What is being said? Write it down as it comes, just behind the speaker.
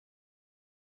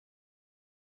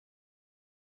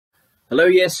Hello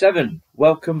Year 7,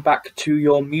 welcome back to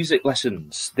your music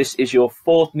lessons. This is your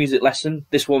fourth music lesson,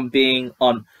 this one being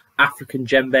on African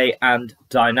djembe and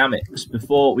dynamics.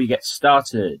 Before we get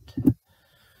started,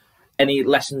 any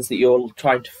lessons that you're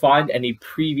trying to find, any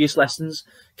previous lessons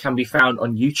can be found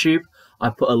on YouTube. I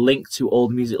put a link to all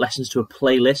the music lessons to a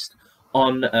playlist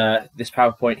on this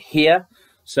PowerPoint here,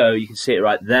 so you can see it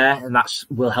right there, and that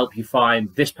will help you find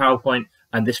this PowerPoint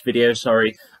and this video,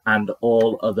 and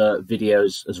all other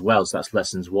videos as well. So that's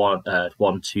lessons 1,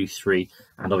 2, 3,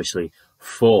 and obviously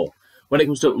 4. When it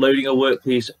comes to uploading your work,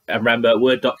 please remember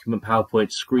Word document,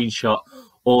 PowerPoint, screenshot,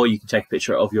 or you can take a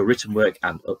picture of your written work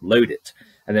and upload it.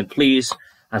 And then please,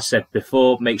 as said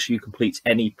before, make sure you complete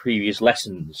any previous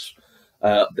lessons.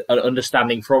 An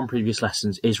understanding from previous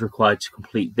lessons is required to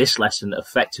complete this lesson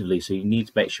effectively, so you need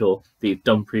to make sure that you've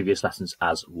done previous lessons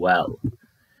as well.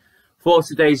 For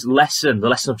today's lesson, the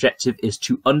lesson objective is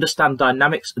to understand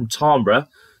dynamics and timbre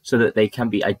so that they can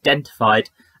be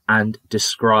identified and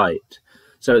described.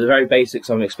 So the very basics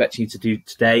I'm expecting you to do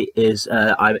today is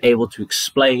I'm able to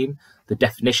explain the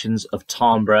definitions of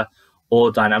timbre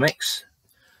or dynamics.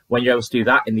 When you're able to do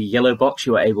that, in the yellow box,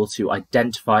 you are able to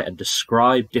identify and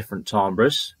describe different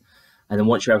timbres. And then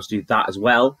once you're able to do that as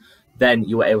well, then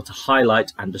you are able to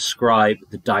highlight and describe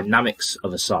the dynamics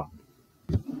of a song.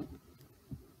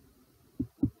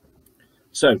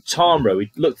 So timbre, we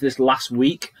looked at this last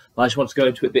week, but I just want to go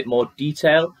into a bit more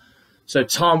detail. So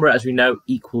timbre, as we know,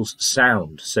 equals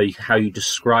sound. So how you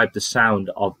describe the sound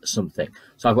of something.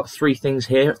 So I've got 3 things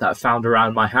here that I found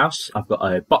around my house. I've got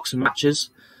a box of matches,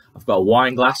 I've got a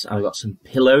wine glass, and I've got some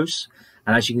pillows.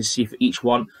 And as you can see, for each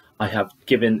one, I have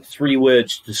given 3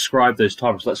 words to describe those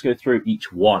timbres. So let's go through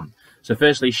each one. So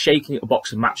firstly, shaking a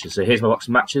box of matches. So here's my box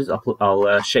of matches.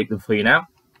 I'll shake them for you now.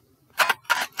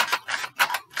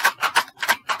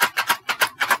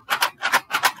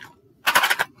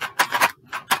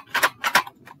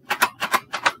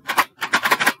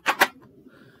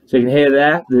 So you can hear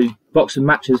there, the box of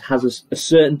matches has a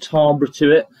certain timbre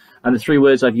to it, and the 3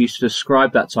 words I've used to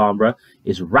describe that timbre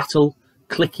is rattle,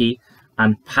 clicky,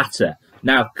 and patter.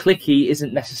 Now, clicky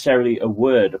isn't necessarily a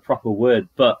word, a proper word,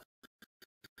 but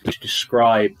to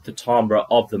describe the timbre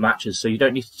of the matches, so you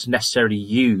don't need to necessarily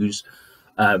use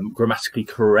grammatically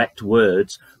correct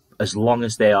words as long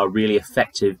as they are really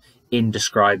effective in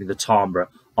describing the timbre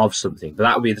of something. But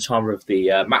that would be the timbre of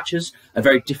the matches. A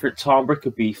very different timbre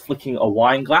could be flicking a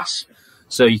wine glass.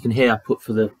 So you can hear I put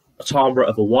for the timbre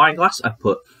of a wine glass, I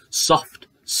put soft,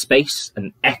 space,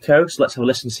 and echo. So let's have a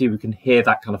listen and see if we can hear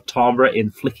that kind of timbre in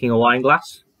flicking a wine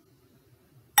glass.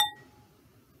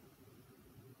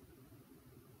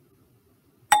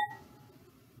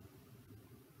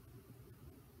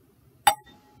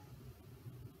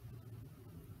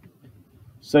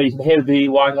 So you can hear the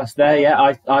wine glass there, yeah.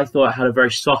 I thought it had a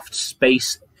very soft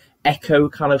space echo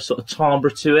kind of sort of timbre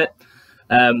to it.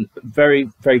 Very,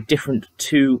 very different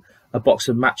to a box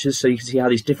of matches. So you can see how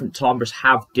these different timbres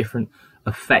have different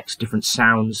effects, different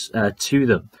sounds to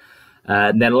them.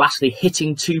 And then lastly,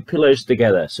 hitting 2 pillows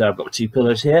together. So I've got 2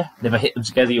 pillows here. And if I hit them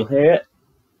together, you'll hear it.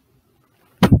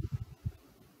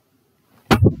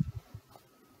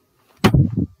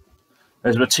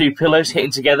 Those are my 2 pillows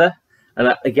hitting together.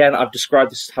 And again, I've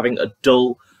described this as having a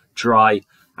dull, dry,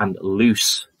 and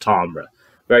loose timbre.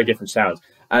 Very different sounds.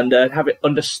 And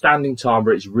understanding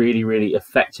timbre is really, really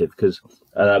effective because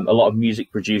a lot of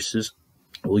music producers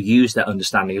will use that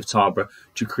understanding of timbre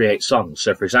to create songs.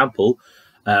 So, for example,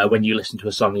 when you listen to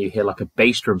a song and you hear like a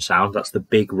bass drum sound, that's the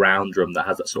big round drum that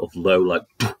has that sort of low, like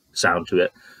sound to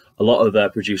it. A lot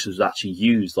of producers actually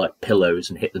use like pillows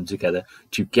and hit them together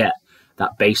to get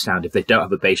that bass sound. If they don't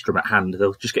have a bass drum at hand,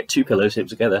 they'll just get 2 pillows, hit them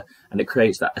together, and it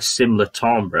creates a similar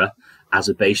timbre as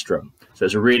a bass drum. So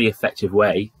it's a really effective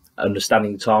way.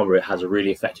 Understanding timbre, it has a really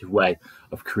effective way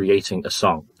of creating a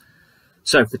song.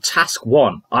 So for task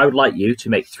 1, I would like you to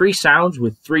make 3 sounds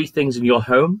with 3 things in your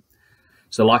home.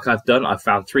 So like I've done, I've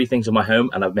found 3 things in my home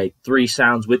and I've made 3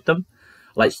 sounds with them.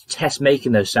 I'd like to test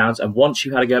making those sounds, and once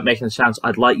you've had a go at making the sounds,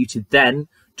 I'd like you to then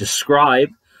describe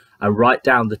and write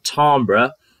down the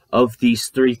timbre of these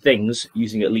 3 things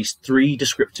using at least 3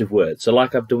 descriptive words. So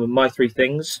like I've done with my 3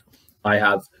 things, I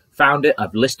have found it,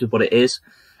 I've listed what it is,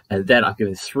 and then I've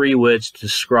given 3 words to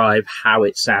describe how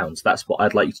it sounds. That's what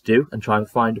I'd like you to do, and try and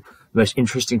find the most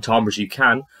interesting timbres you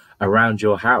can around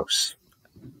your house.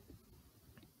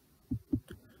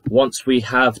 Once we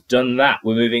have done that,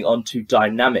 we're moving on to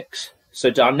dynamics. So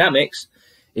dynamics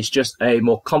is just a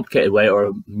more complicated way, or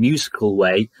a musical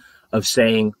way, of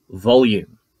saying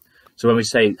volume. So when we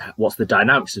say what's the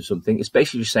dynamics of something, it's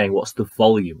basically just saying what's the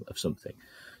volume of something.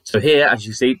 So here, as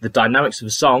you see, the dynamics of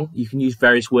a song, you can use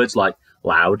various words like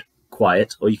loud,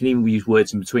 quiet, or you can even use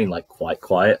words in between like quite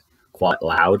quiet, quite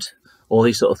loud, all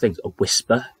these sort of things, a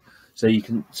whisper. So you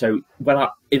can, so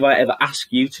if I ever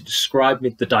ask you to describe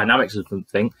the dynamics of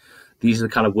something, these are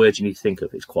the kind of words you need to think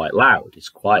of. It's quite loud, it's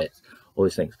quiet, all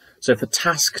these things. So for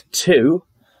task 2,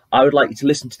 I would like you to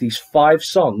listen to these 5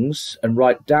 songs and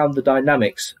write down the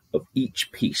dynamics of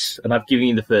each piece. And I've given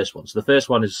you the first one. So the first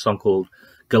one is a song called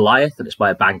Goliath, and it's by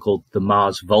a band called the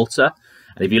Mars Volta.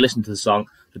 And if you listen to the song,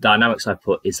 the dynamics I've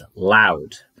put is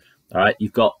loud. All right,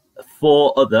 you've got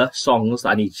 4 other songs that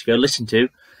I need you to go listen to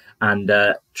and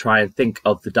try and think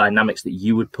of the dynamics that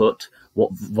you would put.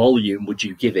 What volume would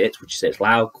you give it? Would you say it's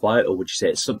loud, quiet, or would you say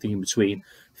it's something in between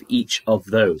for each of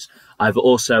those? I've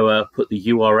also put the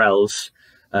URLs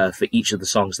for each of the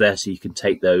songs there, so you can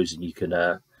take those and you can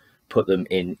put them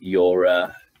in your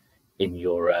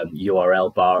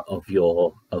URL bar of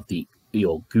your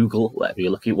Google, whatever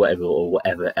you're looking at,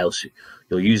 whatever else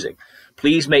you're using.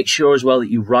 Please make sure as well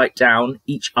that you write down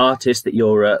each artist that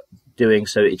you're doing,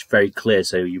 so it's very clear.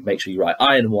 So you make sure you write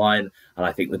Iron Wine, and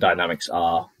I think the dynamics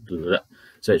are blah, blah, blah.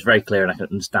 So it's very clear, and I can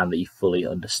understand that you fully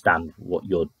understand what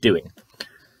you're doing.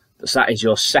 So that is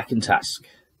your second task.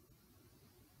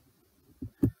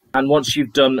 And once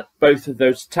you've done both of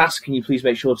those tasks, can you please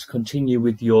make sure to continue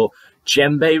with your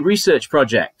Djembe research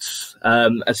projects?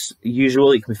 As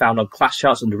usual, it can be found on class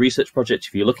charts under research projects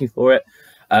if you're looking for it.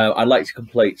 I'd like to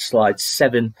complete slides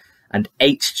 7 and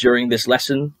 8 during this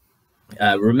lesson.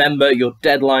 Remember, your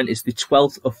deadline is the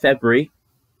 12th of February,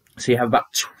 so you have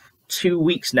about 2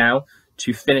 weeks now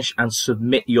to finish and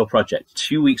submit your project.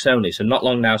 2 weeks only, so not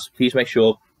long now, so please make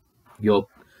sure you're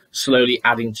slowly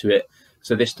adding to it.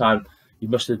 So this time,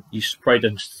 you've probably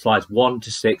done slides 1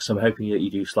 to 6. So I'm hoping that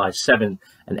you do slides 7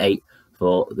 and 8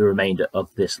 for the remainder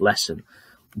of this lesson.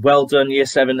 Well done, Year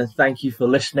 7, and thank you for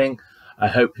listening. I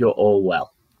hope you're all well.